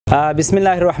بسم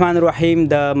الله الرحمن الرحیم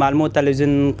د معلومو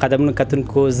تلویزیون قدمونو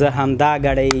کتونکو زه همدا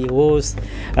غړی اوس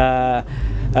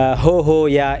هو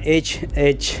یا ایچ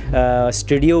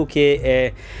سټوډیو کې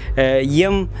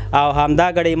یم او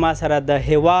همدا غړی ما سره د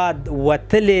هیواد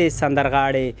وتلې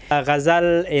سندرغاړې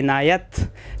غزل عنایت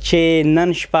چې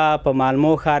نن شپه په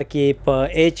مالمو ښار کې په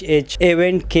ایچ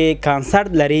ایونټ کې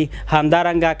کانسرت لري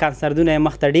همدارنګه کانسرتونه یې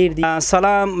مخته ډیر دي.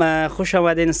 سلام، خوش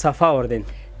آمدین، صفا وردین.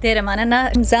 ډیره مننه.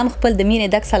 زه هم خپل د مینې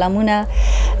ډک سلامونه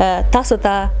تاسو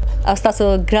ته او ستاسو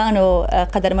ګرانو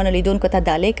قدرمنو لیدونکو ته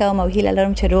ډالۍ کوم او هیله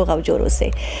لرم چې روغ او جوړ اوسئ.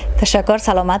 تشکر،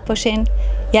 سلامت باشین.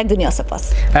 یک دنیا سپاس.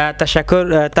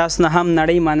 تشکر، تاسو نه هم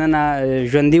نړۍ مننه،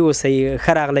 ژوندي اوسئ. ښه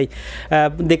راغلی.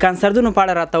 د کانسرتونو په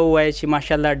اړه راته ووایئ چې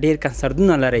ماشاءالله ډیر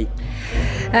کانسرتونه لرئ.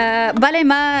 بله،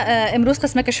 ما امروز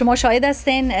قسمت که شما شاهد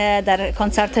هستین در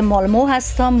کنسرت مالمو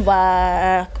هستم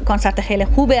و کنسرت خیلی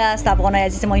خوبه است. افغانای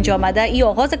عزیز ما اینجا آمده. این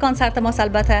آغاز کنسرت ما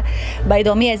البته به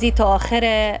ادامه از این تا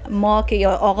آخر ماه که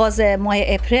یا آغاز ماه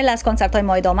اپریل از کنسرت های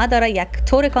ما ادامه داره. یک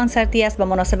تور کنسرتی است به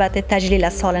مناسبت تجلیل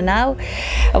از سال نو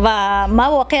و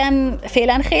ما واقعا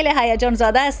فعلا خیلی هیجان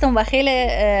زده هستم و خیلی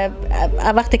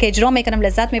وقتی که اجرا میکنم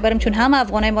لذت میبرم، چون همه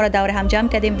افغانای ما را دور هم جمع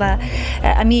کردیم و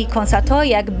امی کنسرت ها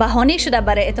یک بهانه شده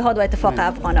برای اتحاد و اتفاق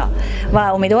افغانا و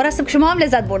امیدوار هستم که شما هم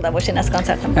لذت برده باشین از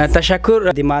کنسرت ما.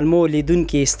 تشکر. د مالمو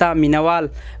لیدونکي ستا مینوال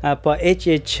په ایچ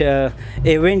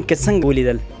ایونت کې څنګه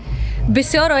ولیدل؟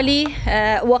 بسیار عالی.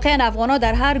 واقعا افغانا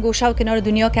در هر گوشه و کنار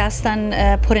دنیا که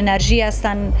هستن پر انرژی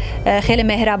هستن، خیلی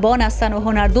مهربان هستن و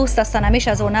هنردوست هستن.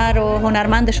 همیشه از هنر و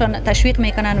هنرمندشان تشویق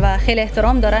میکنن و خیلی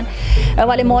احترام دارن.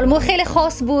 ولی مالمو خیلی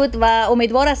خاص بود و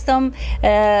امیدوار هستم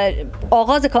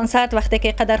آغاز کنسرت وقتی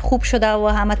که قدر خوب شده و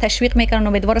همه تشویق میکنن،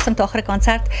 امیدوار هستم تا آخر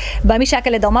کنسرت به همین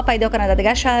شکل ادامه پیدا کنه در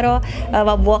دیگه شهرها. و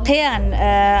واقعا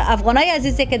افغانای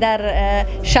عزیزی که در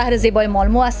شهر زیبای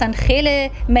مالمو هستن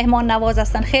خیلی مهمان نواز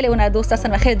هستن، خیلی دوست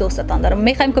هستن و خیلی دوستتان دارم.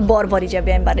 میخوایم که بار بار اینجا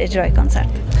بیایم برای اجرای کنسرت.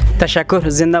 تشکر،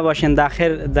 زنده باشین.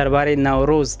 داخل درباره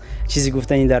نوروز چیزی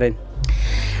گفتنی دارین؟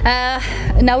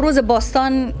 نوروز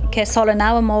باستان که سال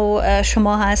نو ما و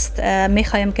شما هست،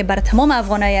 میخوایم که برای تمام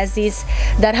افغانای عزیز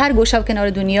در هر گوشه و کنار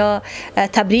دنیا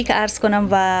تبریک عرض کنم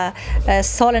و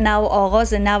سال نو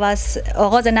آغاز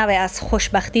نو از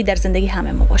خوشبختی در زندگی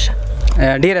همه ما باشه.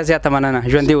 ډیره زیاته مننه.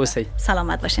 ژوندي اوسئ.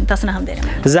 سلامت باشین. تاسو نه هم ډیره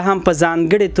مننه. زه هم په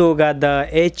ځانګړې توګه د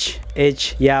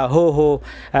ایچ یا هو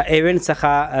ایونت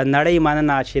څخه نړۍ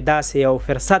مننه چې داسې یو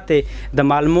فرصت د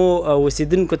مالمو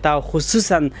اوسیدونکو ته،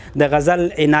 خصوصا د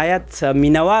غزل عنایت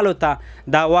مینوالو ته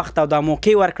دا وخت او دا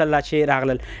موقع ورکړله چې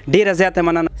راغلل. ډیره زیاته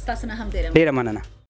مننه. ستاسو نه هم ډیره مننه.